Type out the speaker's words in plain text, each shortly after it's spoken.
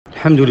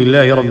الحمد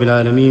لله رب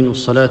العالمين،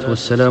 والصلاة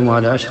والسلام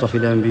على أشرف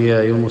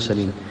الأنبياء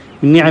والمرسلين.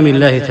 من نعم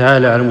الله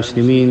تعالى على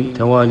المسلمين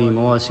توالي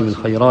مواسم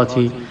الخيرات،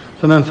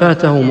 فمن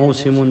فاته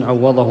موسم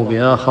عوضه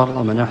بآخر،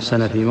 ومن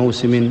أحسن في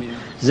موسم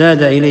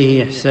زاد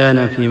إليه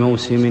إحسانا في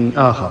موسم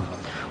آخر.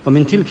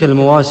 ومن تلك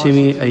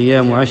المواسم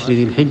أيام 10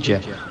 ذي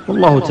الحجة،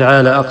 والله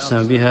تعالى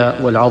أقسم بها،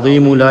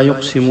 والعظيم لا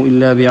يقسم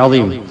إلا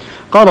بعظيم.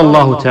 قال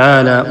الله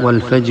تعالى: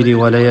 والفجر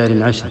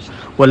وليال عشر.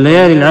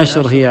 والليالي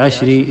العشر هي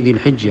 10 ذي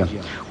الحجة.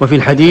 وفي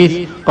الحديث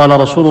قال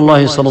رسول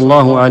الله صلى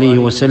الله عليه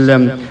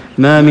وسلم: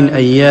 ما من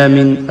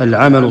أيام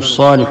العمل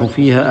الصالح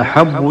فيها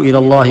أحب إلى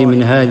الله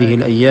من هذه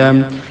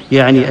الأيام،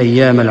 يعني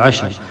أيام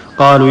العشر.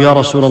 قالوا: يا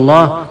رسول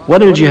الله،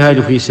 ولا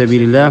الجهاد في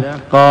سبيل الله؟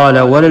 قال: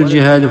 ولا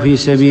الجهاد في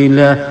سبيل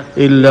الله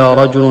إلا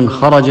رجل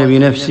خرج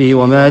بنفسه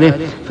وماله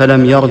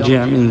فلم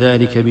يرجع من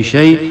ذلك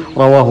بشيء.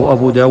 رواه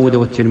أبو داود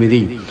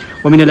والترمذي.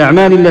 ومن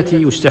الأعمال التي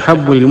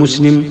يستحب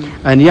للمسلم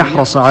أن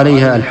يحرص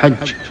عليها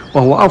الحج،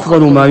 وهو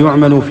أفضل ما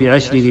يعمل في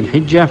 10 ذي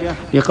الحجة،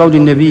 لقول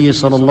النبي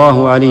صلى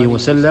الله عليه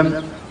وسلم: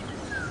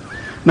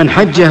 من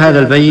حج هذا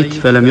البيت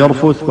فلم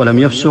يرفث ولم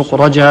يفسق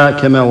رجع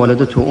كما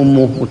ولدته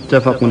أمه.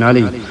 متفق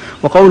عليه.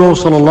 وقوله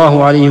صلى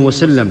الله عليه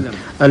وسلم: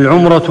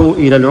 العمرة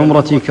إلى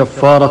العمرة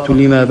كفارة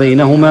لما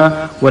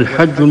بينهما،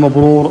 والحج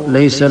المبرور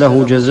ليس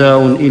له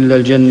جزاء إلا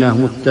الجنة.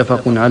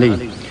 متفق عليه.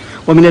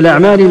 ومن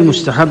الأعمال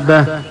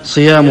المستحبة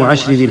صيام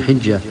 10 ذي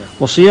الحجة،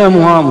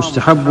 وصيامها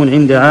مستحب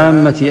عند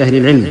عامة أهل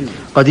العلم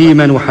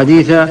قديما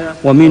وحديثا،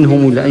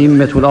 ومنهم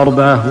الأئمة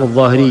الأربعة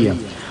والظاهرية.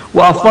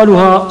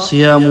 وأفضلها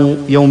صيام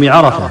يوم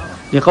عرفة،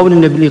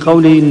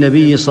 لقول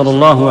النبي صلى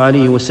الله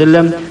عليه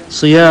وسلم: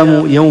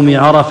 صيام يوم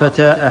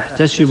عرفة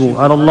أحتسب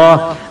على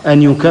الله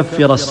أن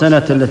يكفر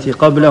السنة التي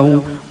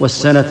قبله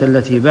والسنة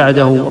التي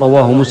بعده.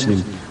 رواه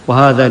مسلم،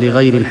 وهذا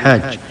لغير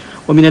الحاج.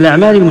 ومن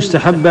الأعمال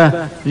المستحبة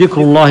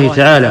ذكر الله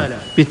تعالى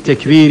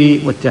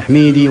بالتكبير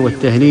والتحميد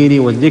والتهليل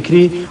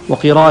والذكر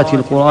وقراءة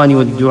القرآن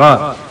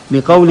والدعاء،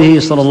 لقوله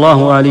صلى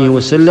الله عليه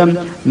وسلم: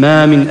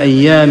 ما من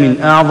أيام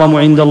أعظم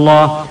عند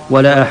الله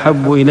ولا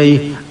أحب إليه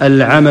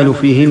العمل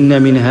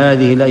فيهن من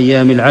هذه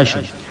الأيام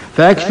العشر،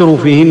 فأكثروا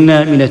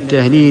فيهن من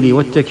التهليل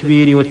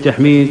والتكبير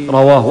والتحميد.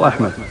 رواه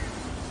أحمد.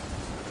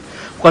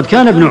 وقد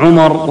كان ابن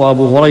عمر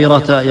وأبو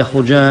هريرة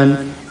يخرجان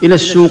إلى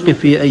السوق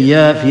في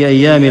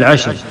أيام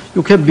العشر،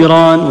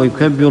 يكبران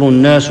ويكبر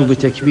الناس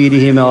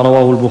بتكبيرهما.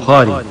 رواه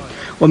البخاري.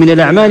 ومن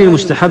الأعمال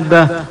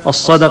المستحبة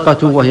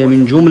الصدقة، وهي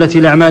من جملة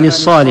الأعمال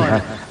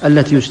الصالحة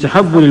التي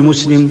يستحب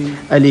للمسلم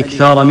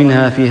الإكثار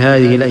منها في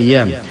هذه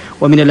الأيام.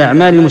 ومن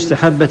الأعمال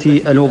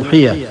المستحبة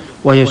الأضحية،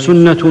 وهي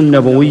سنة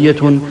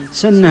نبوية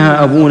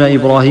سنها أبونا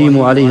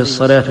إبراهيم عليه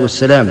الصلاة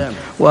والسلام،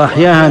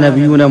 وأحياها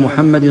نبينا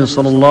محمد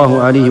صلى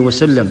الله عليه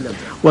وسلم.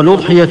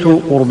 والأضحية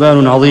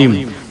قربان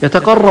عظيم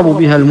يتقرب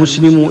بها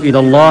المسلم إلى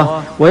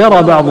الله،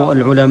 ويرى بعض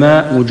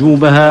العلماء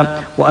وجوبها،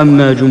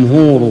 وأما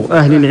جمهور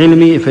أهل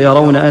العلم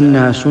فيرون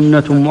أنها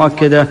سنة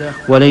مؤكدة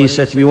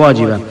وليست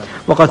بواجبة.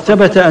 وقد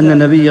ثبت أن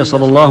النبي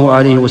صلى الله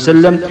عليه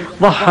وسلم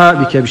ضحى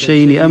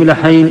بكبشين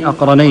أملحين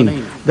أقرنين،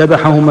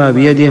 ذبحهما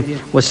بيده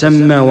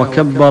وسمى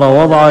وكبر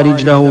ووضع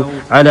رجله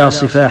على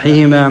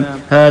صفاحهما.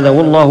 هذا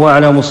والله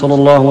أعلم، صلى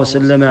الله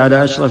وسلم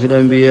على أشرف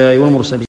الأنبياء والمرسلين.